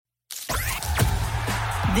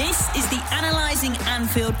This is the Analysing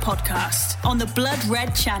Anfield podcast on the Blood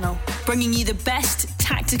Red channel, bringing you the best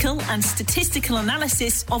tactical and statistical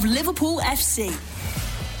analysis of Liverpool FC.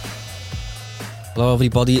 Hello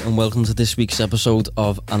everybody and welcome to this week's episode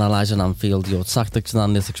of Analysing Anfield, your tactics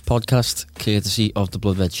and analytics podcast, courtesy of the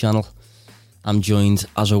Blood Red channel. I'm joined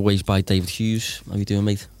as always by David Hughes. How are you doing,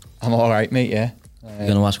 mate? I'm alright, mate, yeah. You're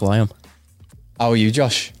going to ask why I am? How are you,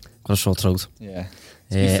 Josh? Got a sore throat. Yeah.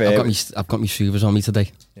 I've got my soothers on me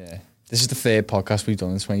today. Yeah. This is the third podcast we've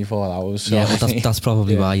done in 24 hours. So yeah, that's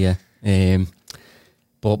probably why, yeah.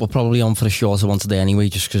 But we're probably on for a shorter one today anyway,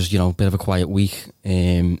 just because, a bit of a quiet week.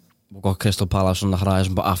 We've got Crystal Palace on the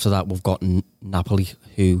horizon, but after that we've got Napoli,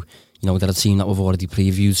 who, they're a team that we've already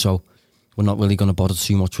previewed, so we're not really going to bother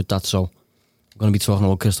too much with that. So we're going to be talking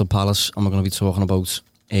about Crystal Palace, and we're going to be talking about,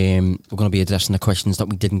 we're going to be addressing the questions that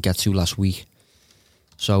we didn't get to last week.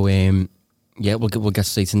 So, we'll get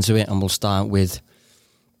straight into it, and we'll start with,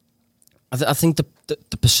 I think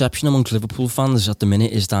the perception amongst Liverpool fans at the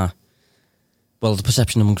minute is that, well, the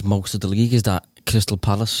perception amongst most of the league is that Crystal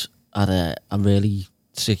Palace are a really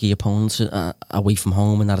tricky opponent away from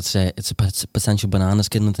home, and that it's a potential banana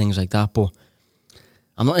skin and things like that. But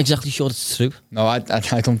I'm not exactly sure it's true. No, I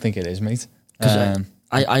don't think it is, mate. Because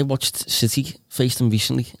I watched City face them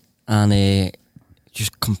recently, and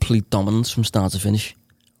just complete dominance from start to finish.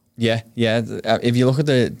 Yeah. If you look at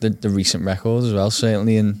the recent records as well,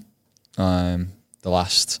 certainly in the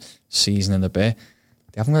last season and a bit,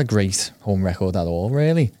 they haven't got a great home record at all,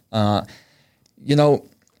 really. I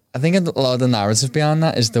think a lot of the narrative behind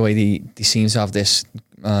that is the way they seem to have this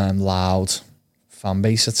loud fan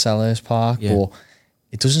base at Selhurst Park, but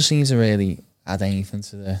it doesn't seem to really add anything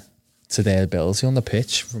to their ability on the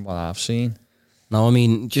pitch from what I've seen. No, I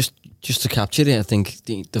mean, just to capture it, I think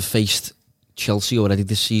they faced Chelsea already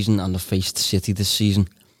this season, and they faced City this season.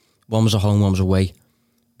 One was at home, one was away.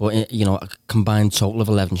 But, a combined total of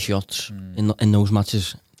 11 shots in those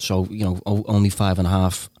matches. So, only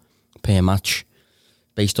 5.5 per match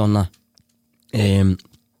based on that.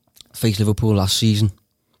 Faced Liverpool last season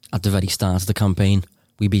at the very start of the campaign.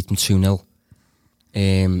 We beat them 2-0.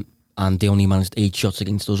 And they only managed 8 shots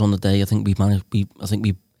against us on the day. I think we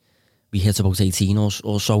hit about 18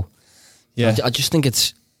 or so. Yeah. I just think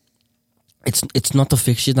it's not the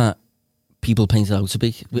fixture that people paint it out to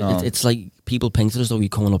be. No. It's like people paint it as though you're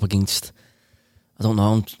coming up against, I don't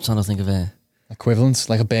know, I'm trying to think of a equivalent,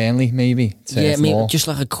 like a Burnley, maybe. Maybe just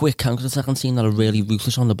like a quick counter-attacking team that are really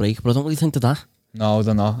ruthless on the break, but I don't really think that. No,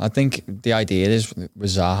 they're not. I think the idea is with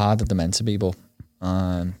Zaha that they're meant to be, but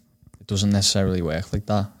it doesn't necessarily work like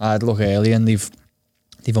that. I had a look earlier, and they've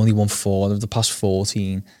only won 4 of the past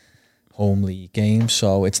 14 home league games,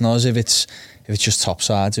 so it's not as if it's just top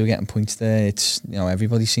sides who are getting points there. It's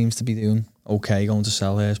everybody seems to be doing okay going to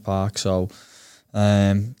Selhurst Park. So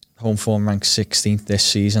home form ranked 16th this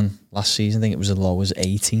season. Last season I think it was as low as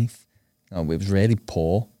 18th. It was really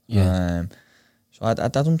poor. So I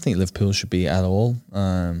don't think Liverpool should be at all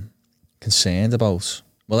concerned about,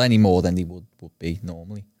 well, any more than they would be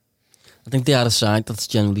normally. I think they are a side that's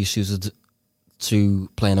generally suited to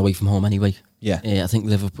playing away from home anyway. Yeah. I think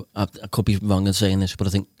Liverpool, I could be wrong in saying this, but I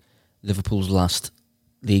think Liverpool's last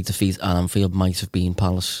league defeat at Anfield might have been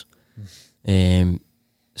Palace.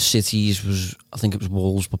 City's was, I think it was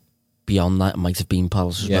Wolves, but beyond that it might have been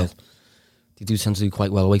Palace as well. They do tend to do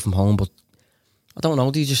quite well away from home, but I don't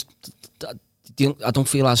know, I don't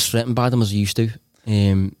feel as threatened by them as I used to.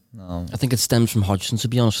 No. I think it stems from Hodgson, to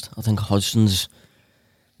be honest. I think Hodgson's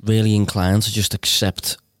really inclined to just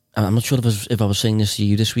accept, and I'm not sure if I was saying this to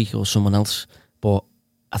you this week or someone else, but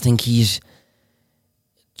I think he's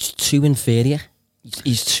too inferior.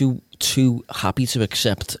 He's too happy to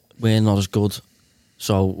accept we're not as good,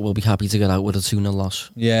 so we'll be happy to get out with a 2-0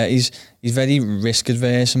 loss. Yeah, he's very risk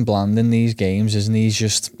adverse and bland in these games, isn't he?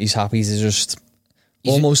 He's happy to just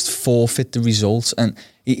almost forfeit the result, and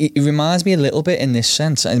he reminds me a little bit in this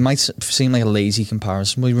sense. It might seem like a lazy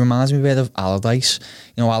comparison, but he reminds me a bit of Allardyce.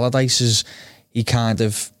 Allardyce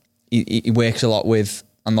he works a lot with,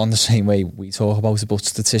 and on the same way we talk about it, but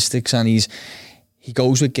statistics, and he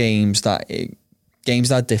goes with games that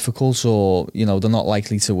are difficult, or they're not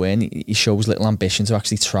likely to win. He shows little ambition to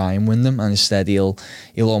actually try and win them, and instead he'll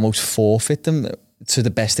almost forfeit them to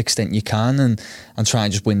the best extent you can, and try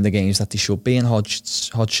and just win the games that they should be. And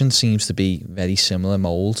Hodgson seems to be very similar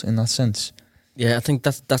mould in that sense. Yeah, I think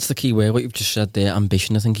that's the key word, what you've just said there,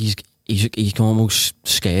 ambition. I think he's almost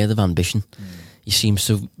scared of ambition. He seems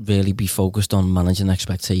to really be focused on managing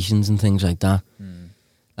expectations and things like that.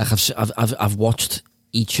 Like I've watched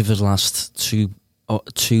each of his last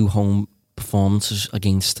two home performances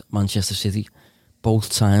against Manchester City.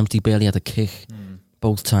 Both times he barely had a kick.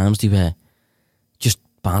 both times they were just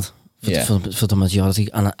bad for the majority.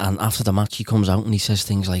 And after the match, he comes out and he says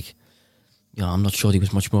things like, I'm not sure there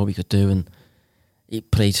was much more we could do, and he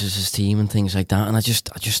praises his team and things like that. And I just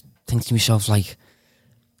think to myself, like,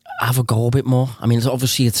 have a go a bit more. I mean,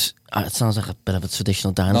 obviously it sounds like a bit of a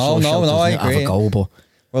traditional dinosaur show. No, I agree. Have a go, but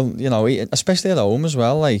well, especially at home as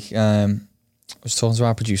well. Like, I was talking to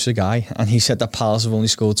our producer guy, and he said that Palace have only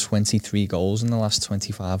scored 23 goals in the last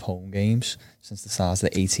 25 home games since the start of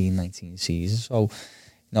the 18-19 season. So,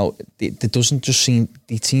 it doesn't just seem,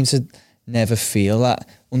 they seem to never feel that.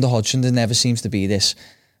 Under Hodgson, there never seems to be this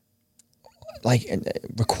like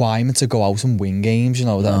requirement to go out and win games.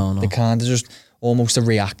 They kind of just almost a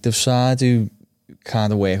reactive side who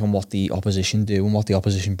kind of work on what the opposition do and what the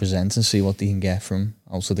opposition presents and see what they can get from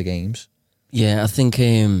out of the games. Yeah, I think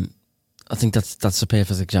that's a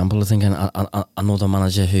perfect example. I think another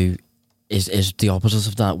manager who is the opposite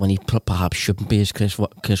of that, when he perhaps shouldn't be, is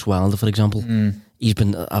Chris Wilder, for example.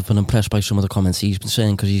 I've been impressed by some of the comments he's been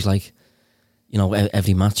saying, because he's like,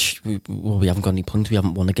 every match we haven't got any points, we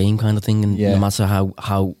haven't won a game, kind of thing, and no matter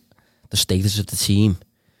how the status of the team,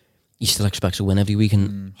 he still expects to win every week.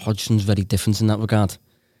 And Hodgson's very different in that regard.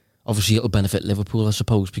 Obviously it'll benefit Liverpool, I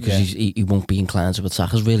suppose, because he won't be inclined to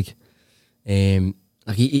attack us, really.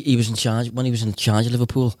 Like he was in charge, when he was in charge of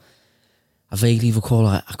Liverpool, I vaguely recall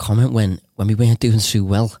a comment when we weren't doing so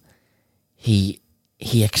well, he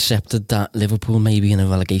accepted that Liverpool may be in a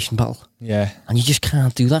relegation battle. Yeah. And you just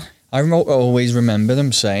can't do that. I always remember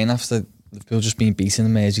him saying, after Liverpool just being beaten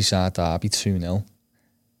in the Merseyside derby 2-0,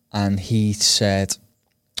 and he said,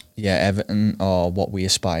 Everton are what we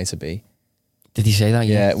aspire to be. Did he say that?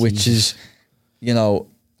 Yeah, which is,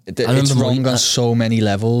 it's wrong on so many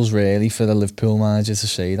levels, really, for the Liverpool manager to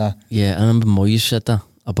say that. Yeah, I remember Moyes said that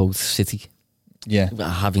about City. Yeah.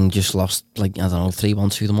 Having just lost,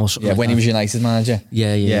 3-1 to them or something. Yeah, when he was United manager.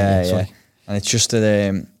 Yeah. And it's just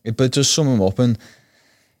that, but it does sum him up. And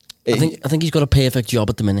I think he's got a perfect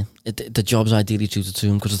job at the minute. The job's ideally suited to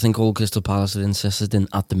him, because I think all Crystal Palace are interested in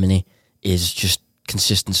at the minute is just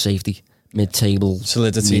consistent safety, mid-table,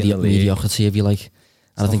 solidity, mediocrity, if you like.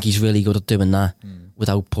 And I think he's really good at doing that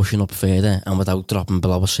without pushing up further and without dropping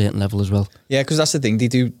below a certain level as well. Yeah, because that's the thing. They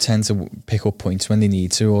do tend to pick up points when they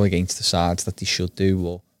need to, or against the sides that they should do.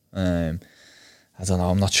 Or I don't know.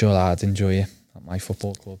 I'm not sure I'd enjoy it at my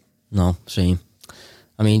football club. No, same.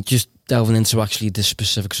 I mean, just delving into actually the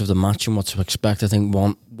specifics of the match and what to expect, I think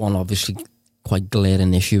one obviously quite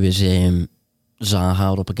glaring issue is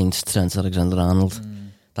Zaha up against Trent Alexander-Arnold.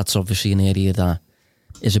 That's obviously an area that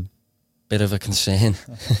is a bit of a concern.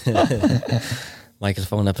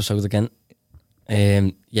 Microphone episode again.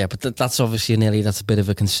 But that's obviously an area that's a bit of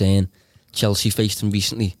a concern. Chelsea faced him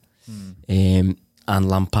recently, and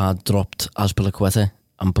Lampard dropped Azpilicueta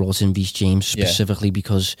and brought in Reece James specifically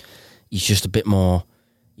because he's just a bit more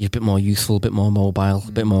youthful, a bit more mobile,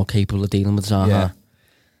 a bit more capable of dealing with Zaha.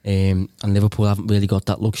 And Liverpool haven't really got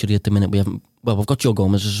that luxury at the minute. We've got Joe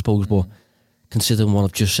Gomez, I suppose, but considering what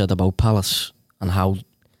I've just said about Palace and how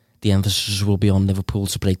the emphasis will be on Liverpool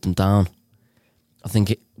to break them down, I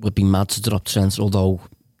think it would be mad to drop Trent, although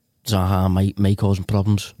Zaha may cause him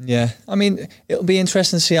problems. Yeah, I mean, it'll be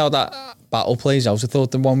interesting to see how that battle plays out. I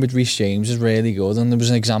thought the one with Reece James is really good, and there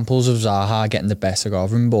was examples of Zaha getting the better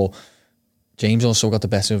of him, but James also got the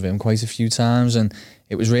better of him quite a few times, and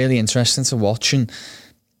it was really interesting to watch. And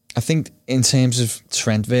I think in terms of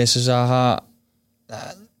Trent versus Zaha,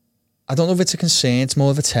 I don't know if it's a concern, it's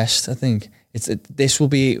more of a test, I think. This will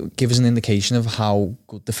give us an indication of how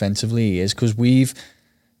good defensively he is, because we've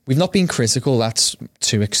not been critical, that's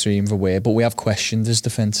too extreme of a word, but we have questioned his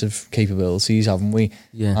defensive capabilities, haven't we?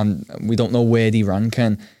 Yeah. And we don't know where they rank,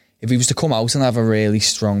 and if he was to come out and have a really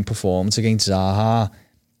strong performance against Zaha,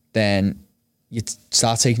 then you'd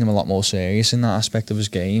start taking him a lot more serious in that aspect of his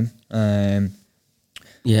game.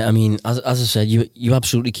 Yeah, I mean, as I said, you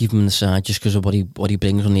absolutely keep him in the side just because of what he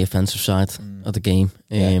brings on the offensive side of the game,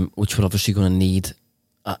 which we're obviously going to need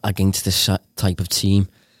against this type of team.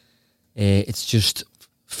 It's just,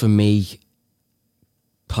 for me,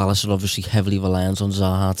 Palace are obviously heavily reliant on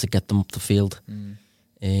Zaha to get them up the field,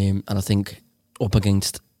 and I think up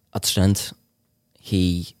against a Trent,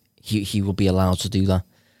 he will be allowed to do that.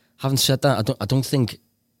 Having said that, I don't think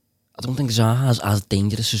Zaha is as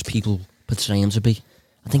dangerous as people portray him to be.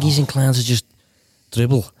 I think he's inclined to just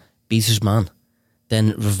dribble, beat his man,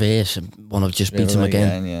 then reverse and want to just beat him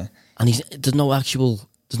again. And there's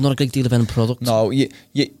not a great deal of end product. No,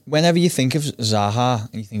 whenever you think of Zaha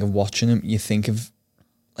and you think of watching him, you think of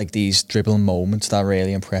like these dribbling moments that are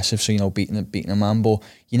really impressive. So, beating a man, but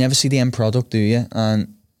you never see the end product, do you?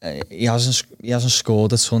 And he hasn't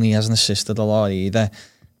scored a ton. He hasn't assisted a lot either.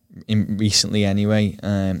 Recently, anyway,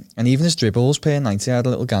 and even his dribbles per 90, I had a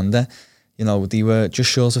little gander. You know, they were just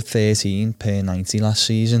short of 13 per 90 last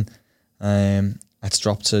season. It's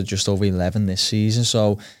dropped to just over 11 this season.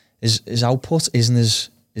 So his output isn't as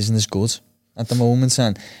good at the moment,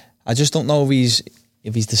 and I just don't know if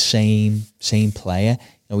he's the same player. You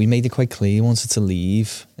know, he made it quite clear he wanted to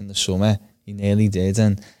leave in the summer. He nearly did,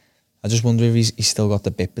 and I just wonder if he's still got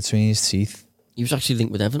the bit between his teeth. He was actually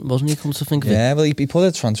linked with Everton, wasn't he? Come to think of it. Yeah, well, he put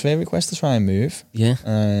a transfer request to try and move. Yeah.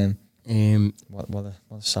 What a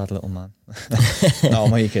sad little man. No,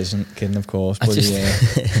 I'm only kidding, of course. But I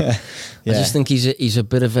just think he's a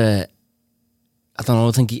bit of a. I don't know.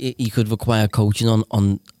 I think he could require coaching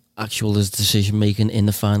on actual his decision making in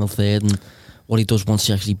the final third and what he does once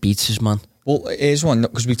he actually beats his man. Well, here's one,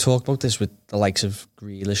 because we talked about this with the likes of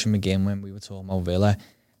Grealish and McGinn when we were talking about Villa.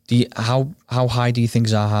 How high do you think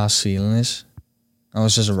Zaha's ceiling is? I know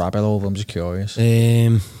this is a rabbit hole, but I'm just curious.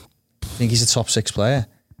 I think he's a top 6 player.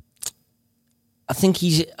 I think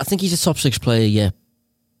he's a top 6 player, yeah,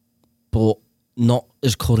 but not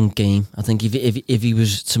his current game. I think if he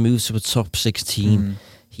was to move to a top 6 team,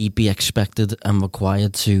 he'd be expected and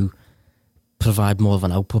required to provide more of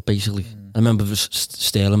an output, basically. I remember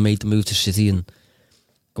Sterling made the move to City, and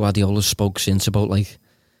Guardiola spoke since about, like,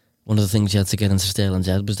 one of the things you had to get into Sterling's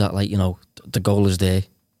head was that, like, you know, the goal is there.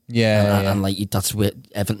 And like, that's what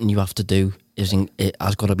everything you have to do it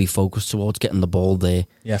has got to be focused towards getting the ball there.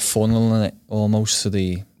 Yeah, funneling it almost to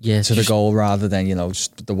the goal rather than, you know,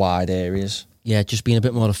 just the wide areas. Yeah, just being a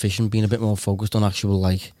bit more efficient, being a bit more focused on actual,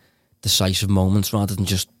 like, decisive moments rather than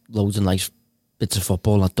just loads of nice bits of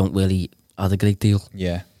football that don't really add a great deal.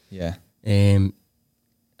 Yeah.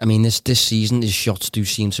 I mean, this season his shots do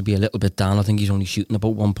seem to be a little bit down. I think he's only shooting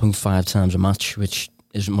about 1.5 times a match, which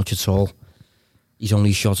isn't much at all. He's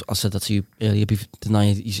only shot, I said that to you earlier,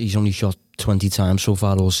 he's only shot 20 times so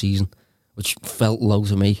far all season, which felt low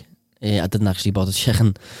to me. I didn't actually bother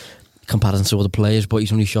checking comparison to other players, but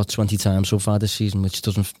he's only shot 20 times so far this season, which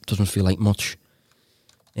doesn't feel like much.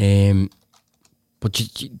 But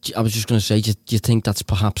I was just going to say, do you think that's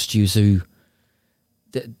perhaps due to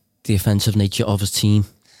the offensive nature of his team?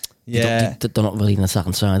 Yeah. They're not really an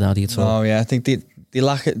attacking side, are they, at all? No, yeah, I think they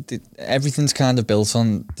lack it. Everything's kind of built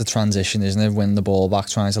on the transition, isn't it? Win the ball back,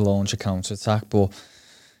 trying to launch a counter-attack, but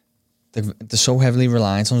they're so heavily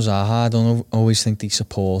reliant on Zaha. I don't always think they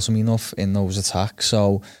support him enough in those attacks.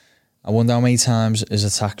 So I wonder how many times his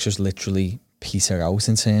attacks just literally peter out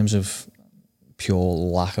in terms of pure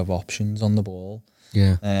lack of options on the ball.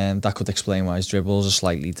 Yeah. That could explain why his dribbles are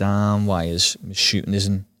slightly down, why his shooting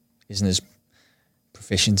isn't as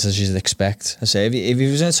proficient as you'd expect. I say if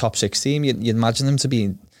he was in a top 6 team, you'd imagine him to be,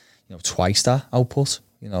 you know, twice that output.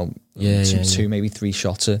 You know, two maybe 3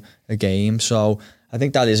 shots a game. So I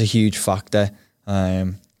think that is a huge factor,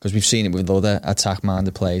 because we've seen it with other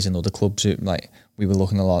attack-minded players in other clubs. Like, we were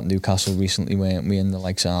looking a lot at Newcastle recently, weren't we? And the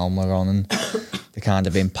likes of Almiron and the kind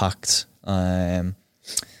of impact, the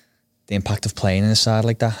impact of playing in a side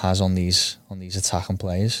like that has on these attacking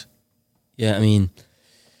players. Yeah, I mean,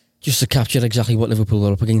 just to capture exactly what Liverpool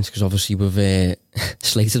are up against, because obviously we've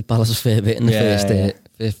slated Palace a fair bit in the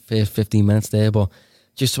first 15 minutes there, but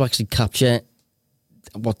just to actually capture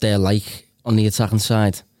what they're like on the attacking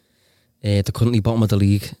side, they're currently bottom of the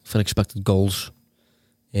league for expected goals,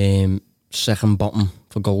 second bottom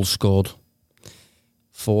for goals scored,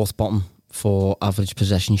 4th bottom for average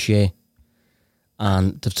possession share,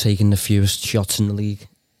 and they've taken the fewest shots in the league,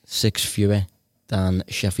 6 fewer than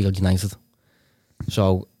Sheffield United.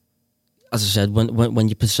 So, as I said, when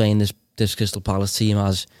you're portraying this Crystal Palace team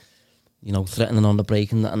as, you know, threatening on the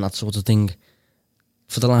break and that sort of thing,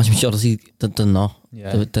 for the large majority, they're not.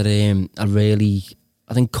 Yeah. They're really,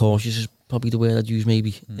 I think cautious is probably the word I'd use,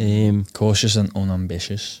 maybe. Cautious and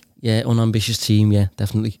unambitious. Yeah, unambitious team, yeah,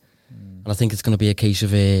 definitely. And I think it's going to be a case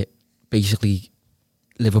of basically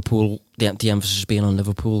Liverpool, the emphasis being on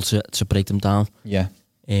Liverpool to break them down. Yeah.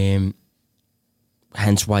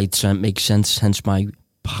 Hence why Trent makes sense. Hence why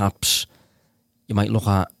perhaps you might look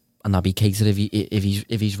at Naby Keita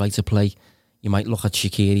if he's right to play. You might look at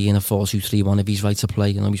Shaqiri in a 4-2-3-1 if he's right to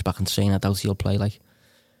play. You know, he's back in training. I doubt he'll play, like.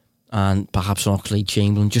 And perhaps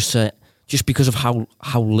Oxlade-Chamberlain, just because of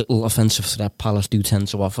how little offensive threat Palace do tend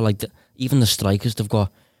to offer. Like, even the strikers they've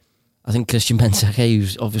got, I think Christian Benteke,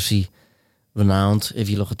 who's obviously renowned, if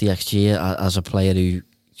you look at the XG, as a player who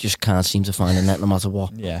just can't seem to find a net no matter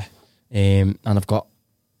what. Yeah. And I've got,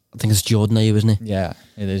 I think it's Jordan Ayew, isn't it? Yeah,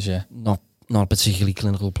 it is, yeah. Not a particularly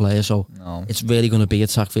clinical player, so no. It's really going to be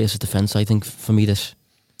attack versus defence, I think, for me, this.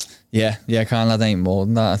 Yeah, kind of ain't more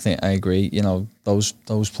than that. I think I agree. You know, those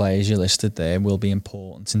players you listed there will be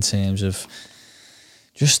important in terms of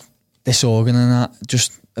just disorganizing,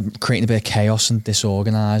 just creating a bit of chaos and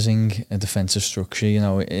disorganising a defensive structure. You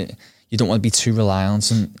know, you don't want to be too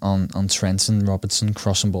reliant on Trent and Robertson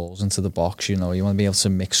crossing balls into the box. You know, you want to be able to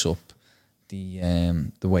mix up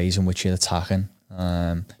the ways in which you're attacking.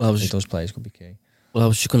 Those players could be key. Well, I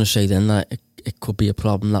was just going to say then that it could be a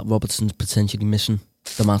problem that Robertson's potentially missing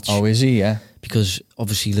the match. Oh, is he? Yeah. Because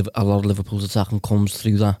obviously a lot of Liverpool's attacking comes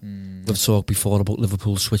through that. We've talked before about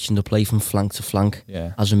Liverpool switching the play from flank to flank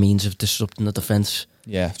as a means of disrupting the defence.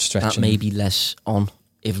 Yeah, stretching. That may be less on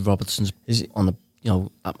if Robertson's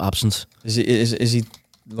absent. Is he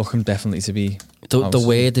looking definitely to be? The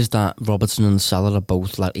word is that Robertson and Salah are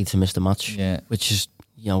both likely to miss the match. Yeah. Which is,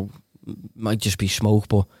 might just be smoke,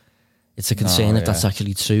 but it's a concern if that's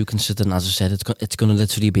actually true, considering, as I said, it's going to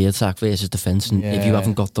literally be attack versus defence, and if you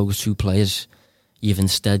haven't got those two players, you've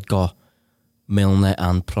instead got Milner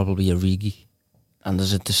and probably Origi, and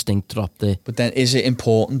there's a distinct drop there. But then, is it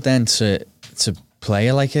important then to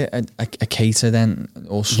play like a Keita then,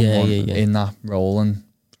 or someone in that role? And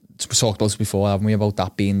we talked about this before, haven't we, about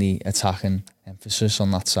that being the attacking emphasis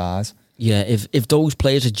on that side? Yeah, if those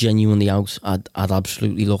players are genuinely out, I'd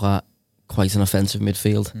absolutely look at quite an offensive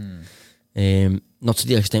midfield. Not to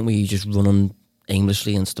the extent where you just running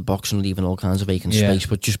aimlessly into the box and leaving all kinds of vacant space,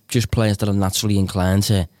 but just players that are naturally inclined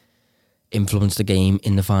to influence the game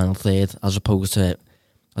in the final third, as opposed to,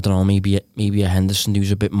 I don't know, maybe a Henderson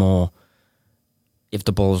who's a bit more, if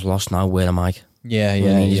the ball's lost now, where am I?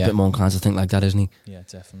 He's a bit more inclined to think like that, isn't he? Yeah,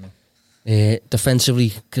 definitely.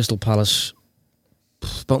 Defensively, Crystal Palace,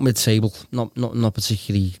 about mid-table, not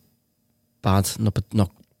particularly bad, not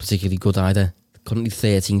particularly good either. Currently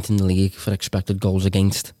 13th in the league for expected goals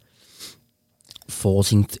against,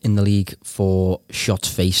 14th in the league for shots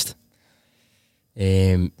faced.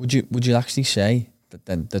 Would you actually say that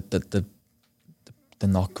they're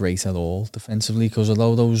not great at all defensively? Because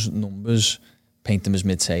although those numbers paint them as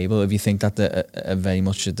mid-table, if you think that they're very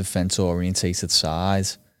much a defence-orientated side,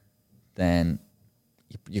 then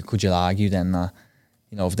could you argue then that,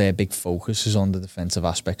 if their big focus is on the defensive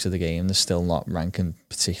aspects of the game, they're still not ranking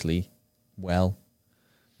particularly well?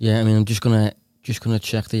 Yeah, I mean, I'm just gonna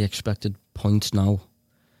check the expected points now.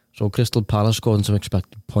 So Crystal Palace, according to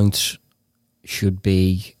expected points, should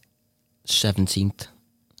be 17th.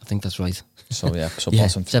 I think that's right. So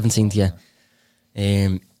bottom 17th, yeah.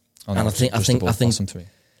 And I think bottom three.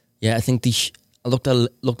 Yeah, I think I looked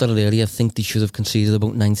at it earlier. I think they should have conceded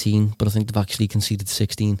about 19, but I think they've actually conceded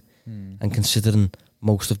 16. And considering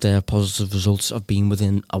most of their positive results have been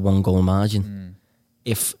within a 1-goal margin,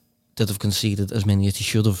 if they'd have conceded as many as they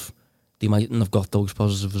should have, they mightn't have got those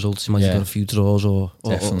positive results. They might have got a few draws or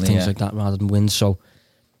things like that rather than wins. So,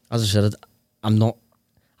 as I said, I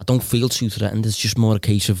don't feel too threatened. It's just more a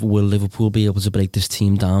case of, will Liverpool be able to break this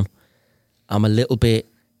team down? I'm a little bit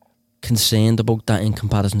concerned about that in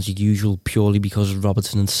comparison to usual, purely because of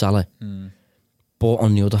Robertson and Salah. But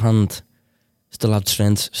on the other hand, still have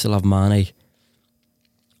Trent, still have Mane.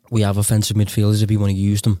 We have offensive midfielders if you want to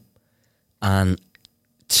use them. And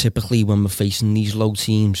typically when we're facing these low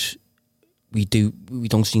teams, we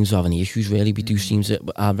don't seem to have any issues really. We do seem to,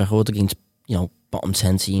 our record against, bottom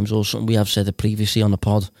 10 teams or something, we have said it previously on the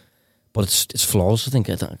pod, but it's flaws. I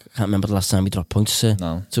can't remember the last time we dropped points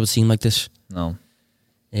to a team like this. No.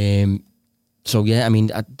 So yeah, I mean,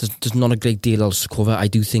 there's not a great deal else to cover. I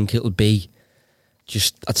do think it'll be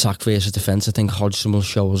just attack versus defence. I think Hodgson will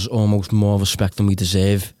show us almost more respect than we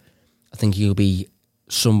deserve. I think he'll be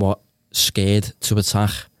somewhat scared to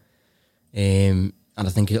attack. And I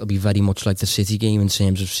think it'll be very much like the City game in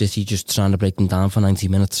terms of City just trying to break them down for 90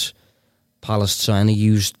 minutes. Palace trying to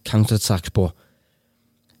use counter-attacks, but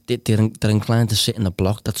they're inclined to sit in a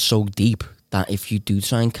block that's so deep that if you do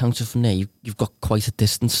try and counter from there, you've got quite a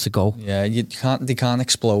distance to go. Yeah, they can't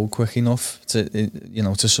explode quick enough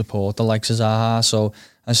to support the likes of Zaha. So,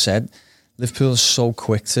 as I said, Liverpool is so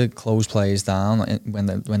quick to close players down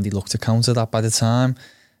when they look to counter that. By the time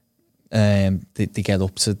they get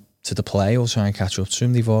up to the play or try and catch up to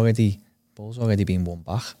him, ball's already been won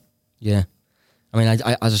back. Yeah. I mean, as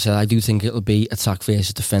I said, I do think it'll be attack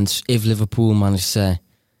versus defence. If Liverpool manage to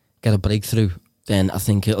get a breakthrough, then I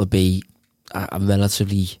think it'll be a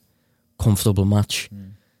relatively comfortable match.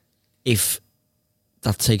 If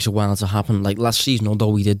that takes a while to happen, like last season, although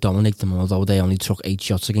we did dominate them, although they only took 8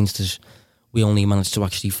 shots against us, we only managed to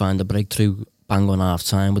actually find a breakthrough bang on half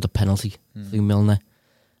time with a penalty through Milner,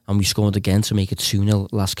 and we scored again to make it 2-0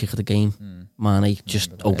 last kick of the game. Mane,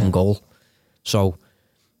 just open goal. So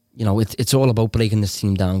you know, it's all about breaking this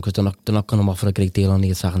team down because they're not going to offer a great deal on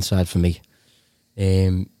the attacking side for me.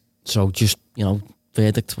 So just, you know,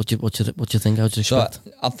 verdict. What do you think? How do you expect?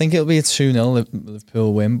 So I think it'll be a 2-0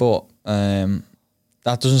 Liverpool win, but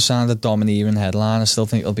that doesn't sound a domineering headline. I still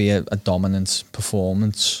think it'll be a dominant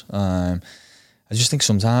performance. I just think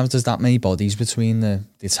sometimes there's that many bodies between the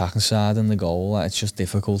attacking side and the goal that it's just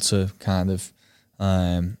difficult to kind of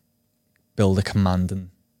build a commanding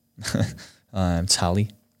tally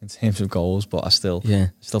in terms of goals. But I still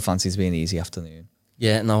fancy it to be an easy afternoon.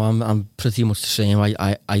 Yeah, no, I'm pretty much the same.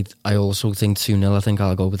 I also think 2-0. I think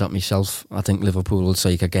I'll go with that myself. I think Liverpool will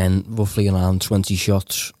take, again, roughly around 20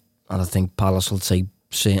 shots. And I think Palace will take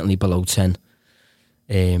certainly below 10.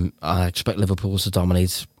 I expect Liverpool to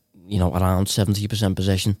dominate, you know, around 70%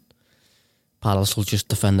 possession. Palace will just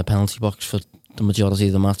defend the penalty box for the majority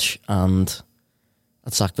of the match and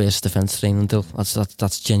attack versus defence training until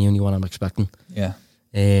that's genuinely what I'm expecting. Yeah.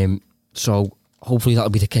 So hopefully that'll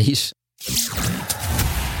be the case.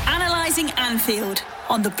 Analysing Anfield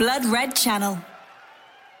on the Blood Red Channel.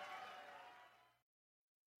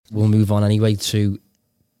 We'll move on anyway to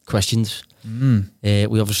questions.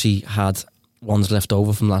 We obviously had ones left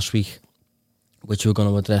over from last week, which we're going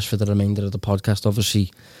to address for the remainder of the podcast.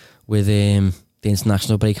 Obviously, with the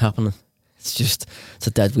international break happening, it's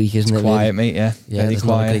a dead week, isn't it? Quiet, really? Mate. Yeah, there's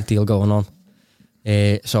not a great deal going on.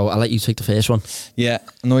 So I'll let you take the first one. Yeah,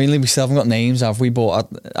 annoyingly, we still haven't got names, have we? But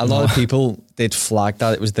a lot of people did flag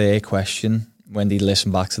that it was their question when they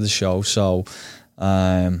listened back to the show. So,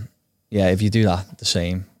 yeah, if you do that, the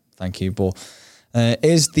same. Thank you. But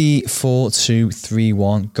is the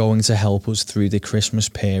 4-2-3-1 going to help us through the Christmas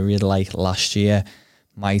period like last year?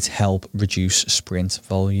 Might help reduce sprint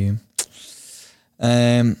volume.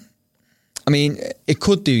 I mean, it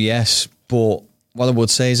could do, yes, but what I would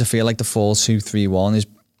say is I feel like the 4-2-3-1 is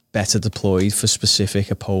better deployed for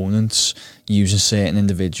specific opponents using certain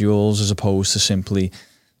individuals as opposed to simply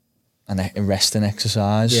a resting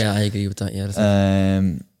exercise. Yeah, I agree with that. Yeah.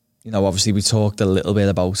 You know, obviously we talked a little bit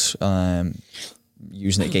about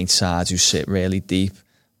using it against sides who sit really deep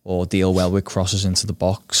or deal well with crosses into the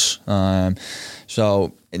box.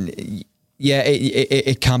 So yeah,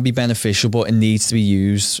 it can be beneficial, but it needs to be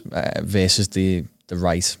used versus the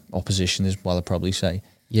right opposition is what I'd probably say.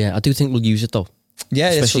 Yeah, I do think we'll use it though. Yeah,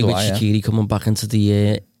 especially with Shaqiri coming back into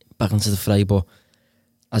the fray. But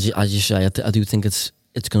as you say, I do think it's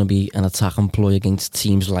going to be an attack and ploy against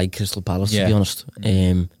teams like Crystal Palace. To be honest,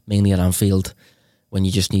 mainly at Anfield, when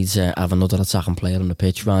you just need to have another attacking player on the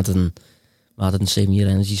pitch rather than saving your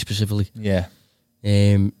energy specifically. Yeah.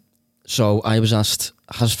 So I was asked,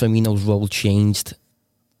 has Firmino's role changed,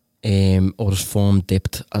 or has form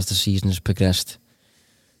dipped as the season has progressed?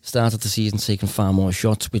 Started the season taking far more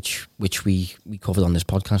shots, which we covered on this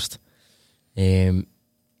podcast.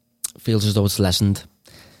 Feels as though it's lessened.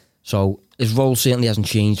 So his role certainly hasn't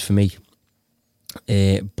changed for me,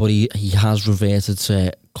 but he has reverted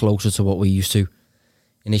to closer to what we're used to.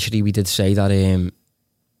 Initially, we did say that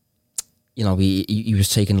you know, he was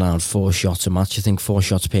taking around 4 shots a match. I think 4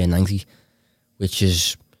 shots per 90, which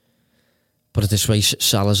is, put it this way,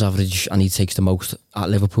 Salah's average, and he takes the most at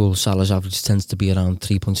Liverpool. Salah's average tends to be around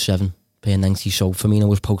 3.7 per 90. So Firmino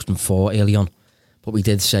was posting 4 early on, but we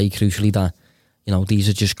did say crucially that, you know, these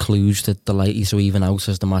are just clues that they're likely to even out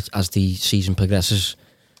as the season progresses.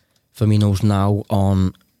 Firmino's now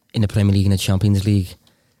in the Premier League and the Champions League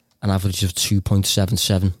an average of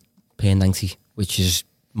 2.77 per 90, which is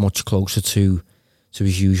much closer to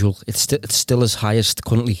his usual. It's still his highest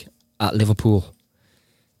currently at Liverpool.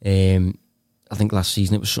 I think last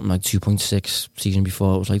season it was something like 2.6. Season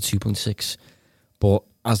before it was like 2.6. But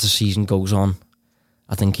as the season goes on,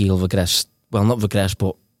 I think he'll regress. Well, not regress,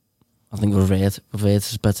 but I think revert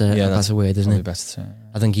is better. Yeah, that's a word, isn't it? Better.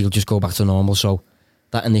 I think he'll just go back to normal. So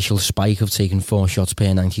that initial spike of taking 4 shots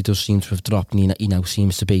per 90 does seem to have dropped, and he now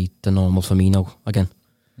seems to be the normal Firmino again.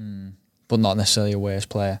 But not necessarily a worse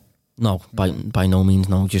player. No, by no means.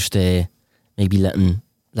 No, just maybe letting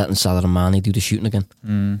Salah and Mane do the shooting again.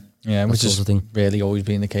 Yeah, which has really always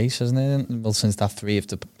been the case, hasn't it? Well, since that 3 have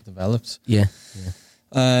developed. Yeah.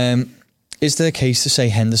 Is there a case to say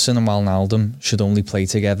Henderson and Wijnaldum should only play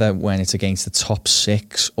together when it's against the top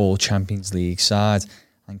 6 or Champions League side,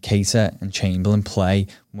 and Keita and Chamberlain play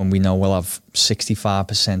when we know we'll have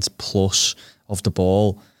 65% plus of the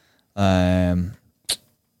ball,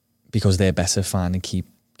 because they're better finding key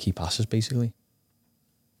passes, basically?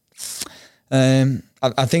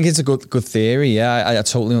 I think it's a good theory. Yeah, I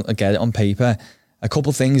totally get it on paper. A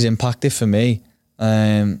couple things impacted for me.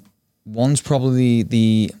 One's probably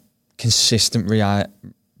the consistent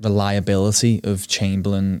reliability of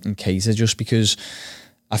Chamberlain and Keita, just because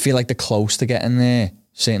I feel like they're close to getting there.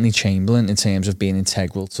 Certainly Chamberlain in terms of being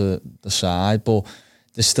integral to the side, but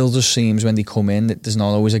there still just seems when they come in that there's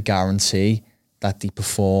not always a guarantee that they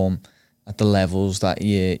perform at the levels that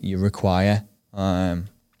you require. I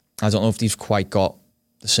don't know if they've quite got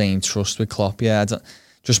the same trust with Klopp yet.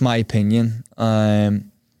 Just my opinion.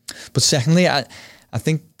 But secondly, I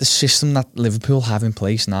think the system that Liverpool have in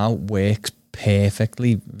place now works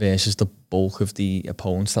perfectly versus the bulk of the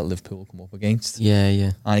opponents that Liverpool come up against.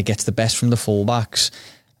 Yeah. And it gets the best from the fullbacks.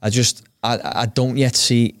 I don't yet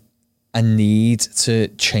see a need to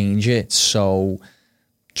change it so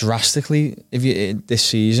drastically this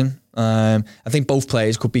season. I think both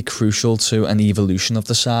players could be crucial to an evolution of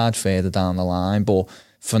the side further down the line, but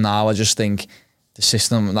for now I just think the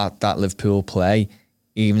system that Liverpool play,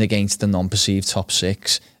 even against the non-perceived top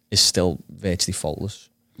six, is still virtually faultless.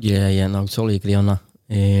 Yeah, no, I totally agree on that.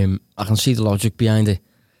 I can see the logic behind it,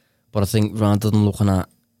 but I think rather than looking at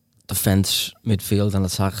defence, midfield and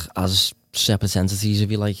attack as separate entities,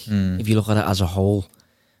 if you like, if you look at it as a whole,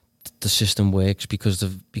 the system works because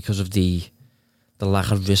of the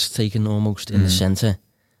lack of risk taking almost in the centre,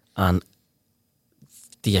 and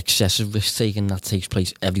the excessive risk taking that takes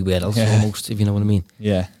place everywhere else almost, if you know what I mean.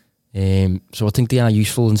 Yeah. So I think they are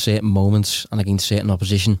useful in certain moments and against certain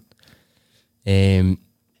opposition.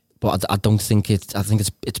 But I don't think I think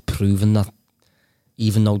it's proven that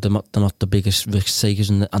even though they're not the biggest risk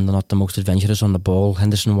takers and they're not the most adventurous on the ball,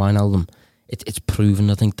 Henderson and Wijnaldum, it's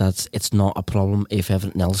proven, I think, that it's not a problem if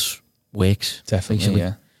everything else works. Definitely,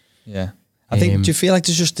 basically. yeah. I think, do you feel like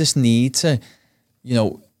there's just this need to,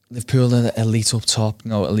 Liverpool are elite up top,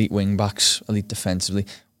 elite wing backs, elite defensively.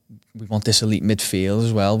 We want this elite midfield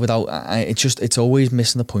as well. It's always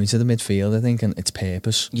missing the point of the midfield, I think, and its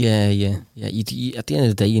purpose. Yeah. At the end of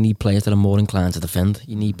the day, you need players that are more inclined to defend.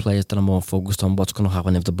 You need players that are more focused on what's going to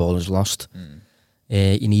happen if the ball is lost.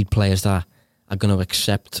 You need players that are going to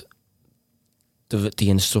accept the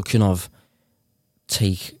instruction of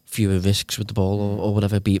take fewer risks with the ball or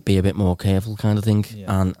whatever, be a bit more careful kind of thing.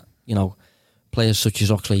 Yeah. And, players such as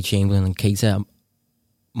Oxlade-Chamberlain and Keita are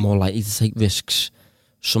more likely to take risks.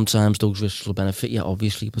 Sometimes those risks will benefit you,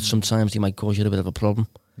 obviously, but sometimes they might cause you a bit of a problem.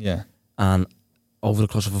 Yeah. And over the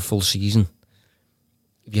course of a full season,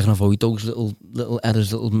 if you can avoid those little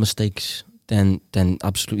errors, little mistakes, then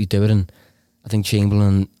absolutely do it. And I think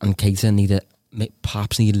Chamberlain and Keita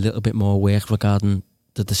perhaps need a little bit more work regarding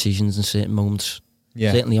the decisions in certain moments.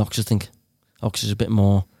 Yeah. Certainly Ox, I think. Ox is a bit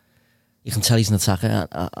more... You can tell he's an attacker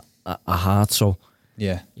at heart, so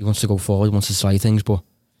yeah, he wants to go forward, he wants to try things, but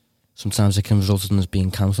sometimes it can result in us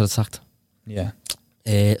being counter-attacked. Yeah.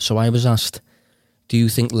 So I was asked, do you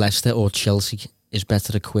think Leicester or Chelsea is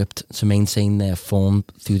better equipped to maintain their form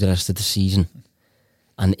through the rest of the season?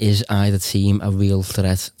 And is either team a real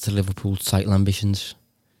threat to Liverpool's title ambitions?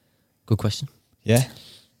 Good question. Yeah.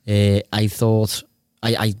 I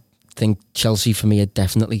think Chelsea, for me, are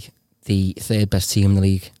definitely the third best team in the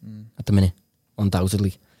league at the minute,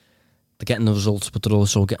 undoubtedly. They're getting the results, but they're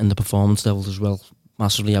also getting the performance levels as well.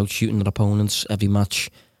 Massively outshooting their opponents every match,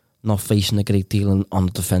 not facing a great deal on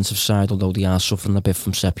the defensive side, although they are suffering a bit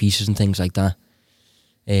from set pieces and things like that.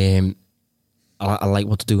 I like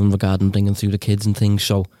what they're doing regarding bringing through the kids and things,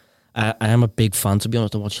 so I am a big fan, to be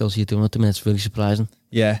honest, of what Chelsea are doing at the minute. It's really surprising.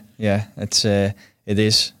 Yeah, it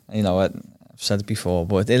is. I've said it before,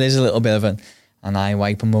 but it is a little bit of an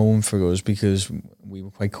eye-wiper moment for us because we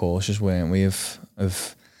were quite cautious, weren't we,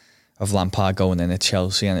 of Lampard going in at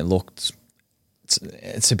Chelsea, and it looked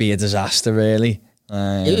to be a disaster, really.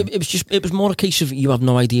 It was more a case of you have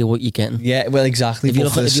no idea what you're getting. Yeah, well, exactly. But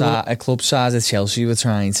for a club size at Chelsea, we're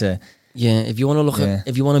trying to. Yeah, if you want to look at,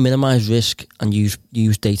 if you want to minimise risk and use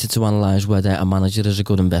data to analyse whether a manager is a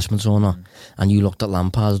good investment or not, and you looked at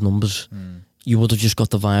Lampard's numbers, you would have just got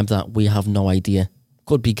the vibe that we have no idea.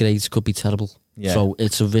 Could be great, could be terrible. Yeah. So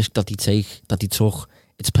it's a risk that he took.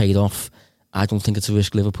 It's paid off. I don't think it's a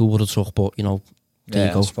risk Liverpool would have took, but there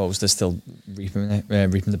you go. I suppose they're still reaping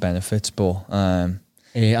the benefits, but and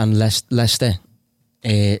Leicester,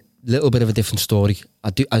 a little bit of a different story. I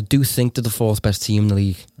do think they're the fourth best team in the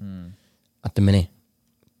league at the minute,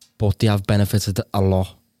 but they have benefited a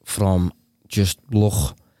lot from just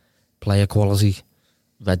luck, player quality,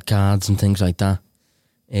 red cards and things like that.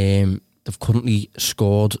 They've currently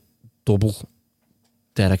scored double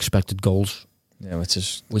their expected goals. Yeah, which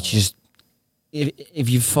is if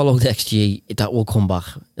you follow the XG, that will come back.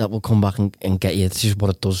 That will come back and get you. It's just what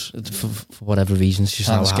it does for whatever reason. It's just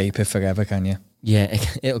can't escape it forever, can you? Yeah,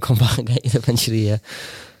 it'll come back and get you eventually. Yeah,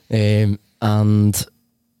 and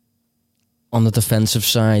on the defensive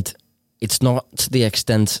side, it's not to the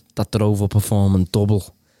extent that they're overperforming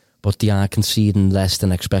double, but they are conceding less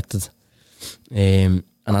than expected. And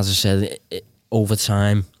as I said, over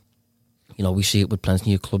time, you know, we see it with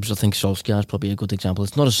plenty of clubs. I think Solskjaer is probably a good example.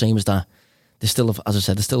 It's not the same as that. They're still, as I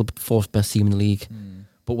said, they're still the fourth best team in the league.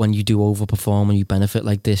 But when you do overperform and you benefit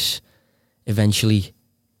like this, eventually,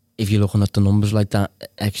 if you're looking at the numbers like that,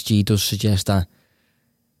 XG does suggest that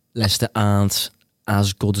Leicester aren't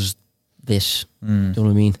as good as this. Do you know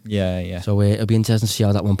what I mean? Yeah. So it'll be interesting to see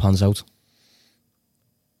how that one pans out.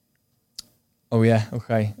 Oh yeah,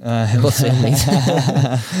 okay. What's it, mate?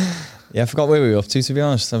 Yeah, I forgot where we were up to be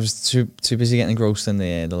honest. I was too busy getting engrossed in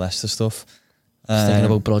the Leicester stuff. Thinking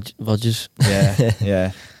about Rodgers.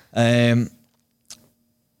 Yeah.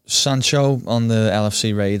 Sancho on the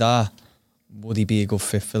LFC radar. Would he be a good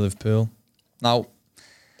fit for Liverpool? Now,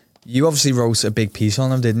 you obviously wrote a big piece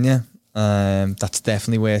on him, didn't you? That's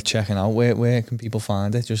definitely worth checking out. Where can people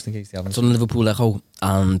find it, just in case they haven't? It's on Liverpool Echo,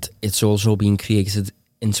 and it's also been created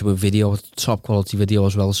into a video, top quality video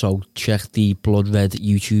as well. So check the Blood Red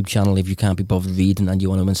YouTube channel if you can't be bothered reading and you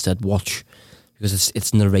want to instead watch, because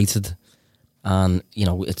it's narrated and, you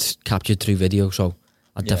know, it's captured through video. So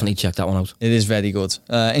I'd definitely check that one out. It is very good.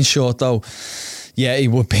 In short, though, yeah, he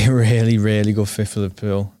would be a really, really good fit for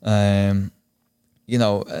Liverpool. You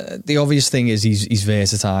know, the obvious thing is he's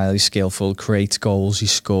versatile, he's skillful, creates goals, he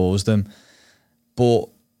scores them. But,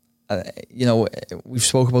 you know, we've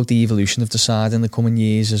spoke about the evolution of the side in the coming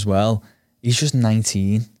years as well. He's just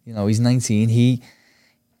 19. You know, he's 19. He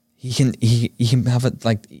can have it,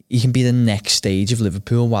 like, he can be the next stage of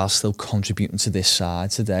Liverpool while still contributing to this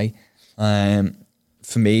side today.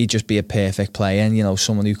 For me, just be a perfect player, and, you know,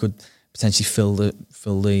 someone who could potentially fill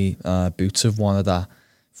the boots of one of that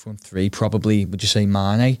front three. Probably, would you say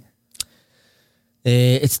Mane?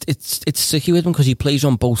 It's tricky with him because he plays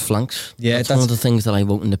on both flanks. Yeah, that's one of the things that I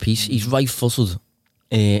wrote in the piece. He's right-footed,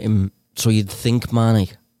 so you'd think Mane,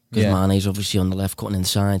 because Mane's obviously on the left, cutting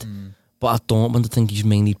inside. But at Dortmund, I think he's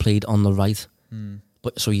mainly played on the right.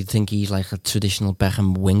 But so you'd think he's like a traditional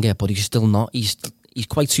Beckham winger, but he's still not. He's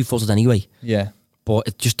quite two-footed anyway. Yeah, but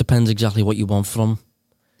it just depends exactly what you want from him.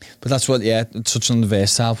 But that's what, touching on the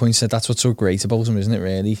versatile point, said that's what's so great about him, isn't it?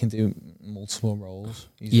 Really, he can do multiple roles.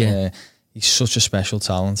 He's such a special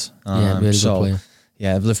talent. Really good player.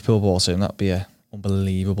 Yeah, if Liverpool bought him, that'd be an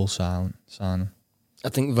unbelievable signing. I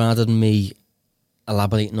think rather than me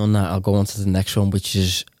elaborating on that, I'll go on to the next one, which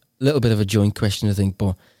is a little bit of a joint question, I think.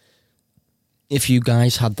 But if you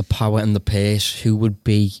guys had the power and the pace, who would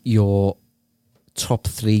be your top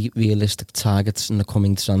three realistic targets in the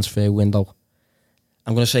coming transfer window?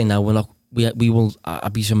 I'm going to say now, we will.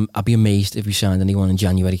 I'd be amazed if we signed anyone in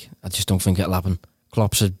January. I just don't think it'll happen.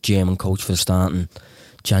 Klopp's a German coach for the start, and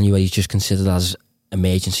January is just considered as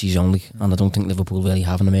emergencies only, and I don't think Liverpool really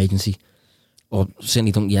have an emergency, or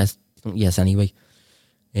certainly don't yet anyway.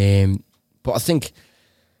 But I think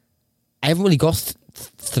I haven't really got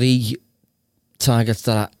three targets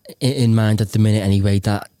that are in mind at the minute anyway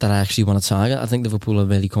that I actually want to target. I think Liverpool are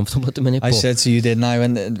really comfortable at the minute. I said to you, didn't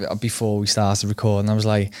I, before we started recording, I was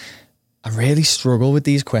like, I really struggle with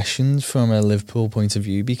these questions from a Liverpool point of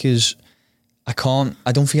view, because I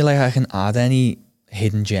don't feel like I can add any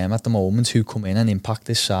hidden gem at the moment who come in and impact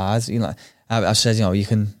this side. You know, I've said, you know,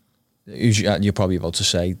 you're probably about to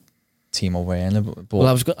say Timo Werner. But well,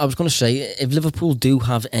 I was going to say, if Liverpool do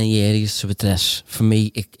have any areas to address, for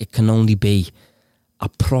me, it can only be a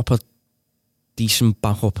proper decent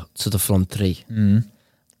backup to the front three,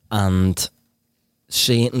 and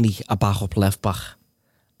certainly a backup left back,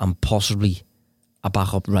 and possibly a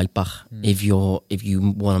backup right back if you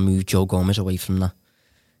want to move Joe Gomez away from that.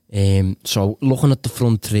 So looking at the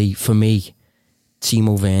front three, for me,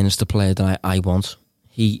 Timo Werner is the player that I want.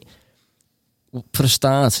 For a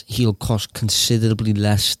start, he'll cost considerably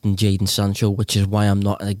less than Jadon Sancho, which is why I'm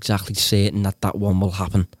not exactly certain that one will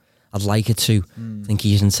happen. I'd like it to. I think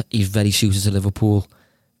he's very suited to Liverpool,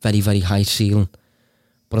 very, very high ceiling.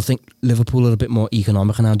 But I think Liverpool are a bit more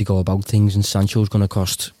economic in how they go about things, and Sancho's going to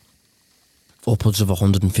cost upwards of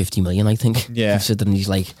 150 million, I think. Yeah. Considering he's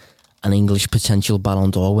like an English potential Ballon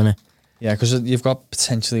d'Or winner. Yeah, because you've got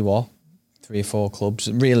potentially 3 or 4 clubs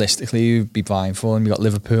realistically you'd be vying for, and you've got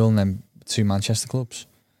Liverpool and then 2 Manchester clubs.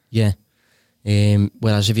 Yeah.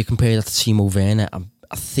 Whereas if you compare that to Timo Werner,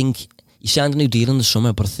 I think he signed a new deal in the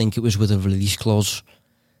summer, but I think it was with a release clause,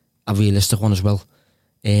 a realistic one as well.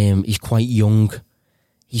 He's quite young.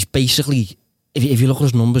 He's basically, if you look at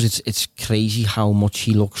his numbers, it's crazy how much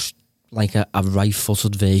he looks like a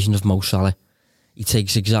right-footed version of Mo Salah. He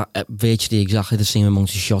takes virtually exactly the same amount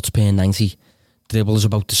of shots per 90. Dribble is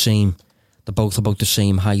about the same. They're both about the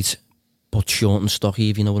same height, but short and stocky,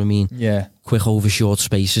 if you know what I mean. Yeah. Quick over short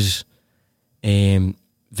spaces.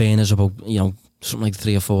 Werner's about, something like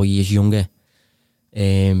 3 or 4 years younger.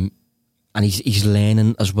 And he's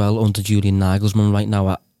learning as well under Julian Nagelsmann right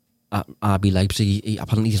now at RB Leipzig.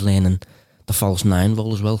 Apparently he's learning the false 9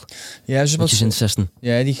 role as well. Yeah, which is interesting.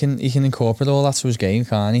 Yeah, he can incorporate all that to his game,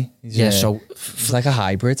 can't he? He's like a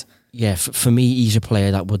hybrid. Yeah, for me, he's a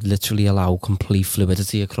player that would literally allow complete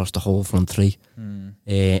fluidity across the whole front three.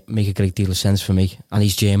 Make a great deal of sense for me. And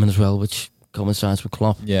he's German as well, which coincides with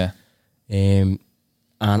Klopp. Yeah. And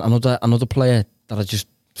another player that I just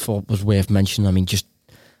thought was worth mentioning, I mean, just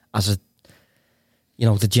as a,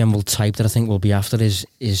 the general type that I think we'll be after is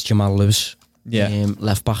Jamal Lewis. Yeah.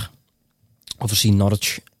 Left back. Obviously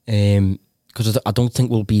Norwich. Because I don't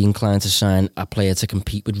think we'll be inclined to sign a player to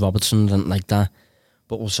compete with Robertson and like that.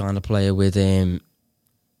 But we'll sign a player with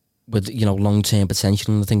long-term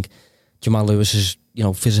potential. And I think Jamal Lewis is,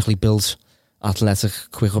 physically built, athletic,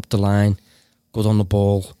 quick up the line, good on the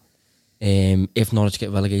ball. If Norwich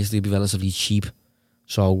get relegated, he'll be relatively cheap.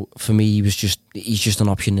 So for me, he's just an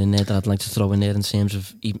option in there that I'd like to throw in there in terms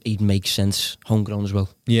of he'd make sense, homegrown as well.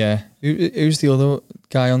 Yeah. Who's the other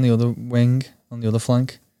guy on the other wing, on the other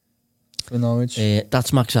flank for Norwich?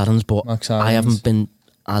 That's Max Aarons, but I haven't been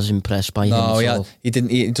as impressed by him at all. He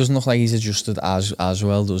doesn't look like he's adjusted as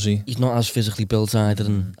well, does he? He's not as physically built either,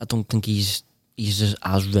 and I don't think he's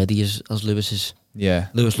as ready as Lewis is. Yeah,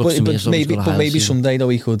 Lewis looks to me as maybe someday though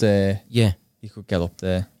he could he could get up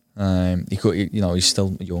there. He could, he's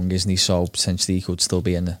still young, isn't he? So potentially he could still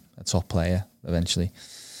be a top player eventually.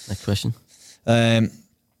 Next question.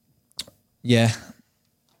 Yeah.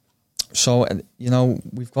 So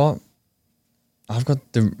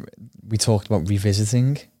we talked about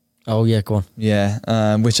revisiting. Oh yeah, go on. Yeah,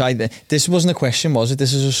 this wasn't a question, was it?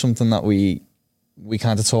 This is just something that we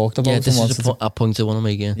kind of talked about. Yeah, this is a point I want to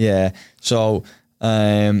make. Yeah. So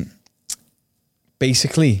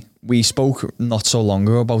basically, we spoke not so long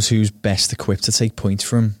ago about who's best equipped to take points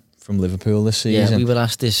from Liverpool this season. Yeah, we were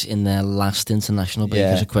asked this in their last international break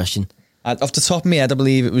as a question. Off the top of my head, I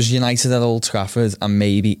believe it was United at Old Trafford and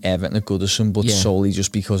maybe Everton at Goodison, but solely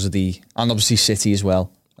just because of and obviously City as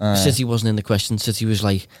well. City wasn't in the question. City was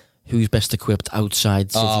like, who's best equipped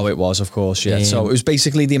outside City? Oh, it was, of course, yeah. So it was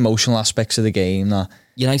basically the emotional aspects of the game that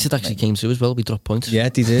United actually came to as well. We dropped points. Yeah,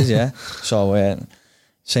 they did, yeah. So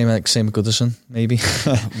same with Goodison, maybe.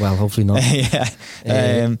 Well, hopefully not.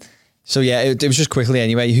 Yeah. So yeah, it was just quickly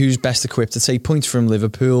anyway. Who's best equipped to take points from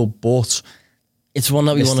Liverpool? But it's one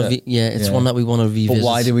that we want to. One that we want to revisit. But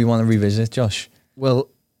why do we want to revisit, Josh? Well,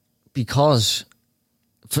 because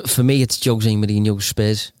for me, it's Jose Mourinho's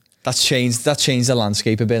Spurs. That's changed the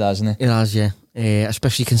landscape a bit, hasn't it? It has, yeah.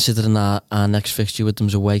 Especially considering our next fixture with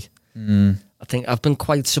them's away. I think I've been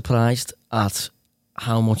quite surprised at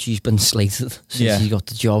how much he's been slated since he got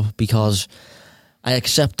the job, because I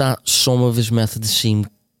accept that some of his methods seem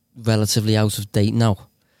relatively out of date now,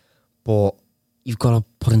 but you've got to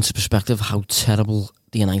put into perspective how terrible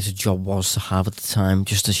the United job was to have at the time,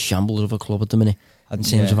 just a shambles of a club at the minute in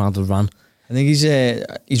terms of how they ran. I think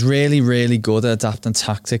he's really, really good at adapting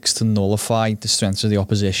tactics to nullify the strengths of the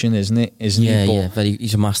opposition, isn't he?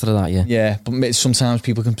 He's a master of that, yeah. Yeah, but sometimes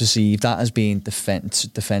people can perceive that as being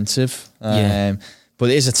defensive. But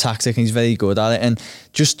it is a tactic and he's very good at it. And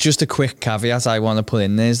just a quick caveat I want to put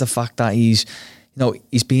in there is the fact that he's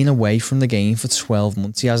been away from the game for 12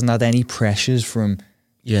 months. He hasn't had any pressures from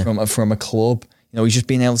a club. He's just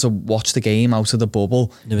been able to watch the game out of the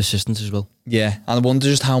bubble. New assistants as well. Yeah, and I wonder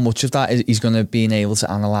just how much of that he's going to be able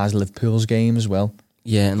to analyse Liverpool's game as well.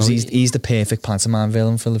 Yeah, no, he's the perfect pantomime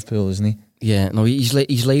villain for Liverpool, isn't he? Yeah, no, he's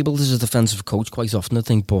labelled as a defensive coach quite often, I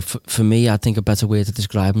think. But for me, I think a better way to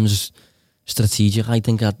describe him is strategic. I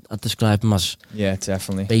think I'd describe him as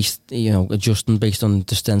definitely adjusting based on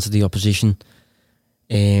the strength of the opposition.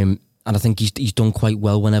 And I think he's done quite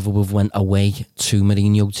well whenever we've went away to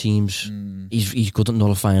Mourinho teams. He's good at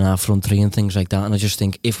nullifying our front three and things like that. And I just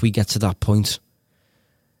think if we get to that point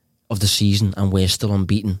of the season and we're still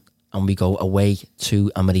unbeaten and we go away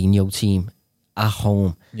to a Mourinho team at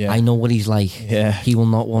home, I know what he's like. Yeah. He will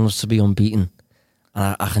not want us to be unbeaten.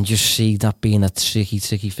 And I can just see that being a tricky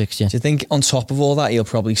fixture. Do you think on top of all that he'll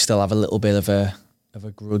probably still have a little bit of a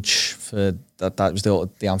grudge for that was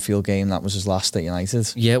the Anfield game that was his last at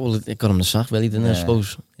United? Yeah, well, it got him the sack, really, didn't it, I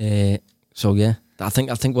suppose? So yeah, I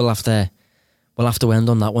think we'll have to end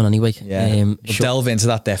on that one anyway. Yeah, we'll delve into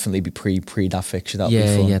that definitely pre that fixture. That'll be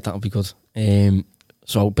fun. Yeah, that'll be good.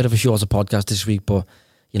 So a bit of a shorter podcast this week, but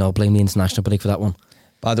blame the international break for that one.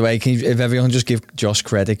 By the way, if everyone just give Josh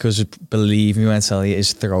credit, because believe me when I tell you,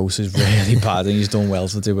 his throat is really bad and he's done well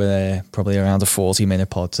to do probably around a 40-minute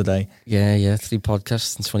pod today. Yeah, 3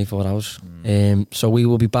 podcasts in 24 hours. So we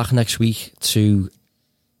will be back next week to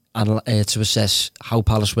to assess how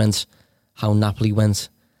Palace went, how Napoli went,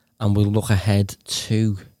 and we'll look ahead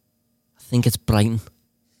to, I think it's Brighton.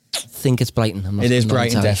 It is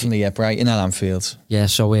Brighton, definitely. Yeah, Brighton at Anfield. Yeah,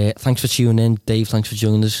 so thanks for tuning in. Dave, thanks for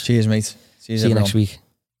joining us. Cheers, mate. See you next week.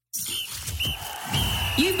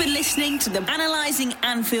 You've been listening to the Analysing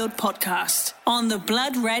Anfield podcast on the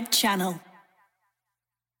Blood Red channel.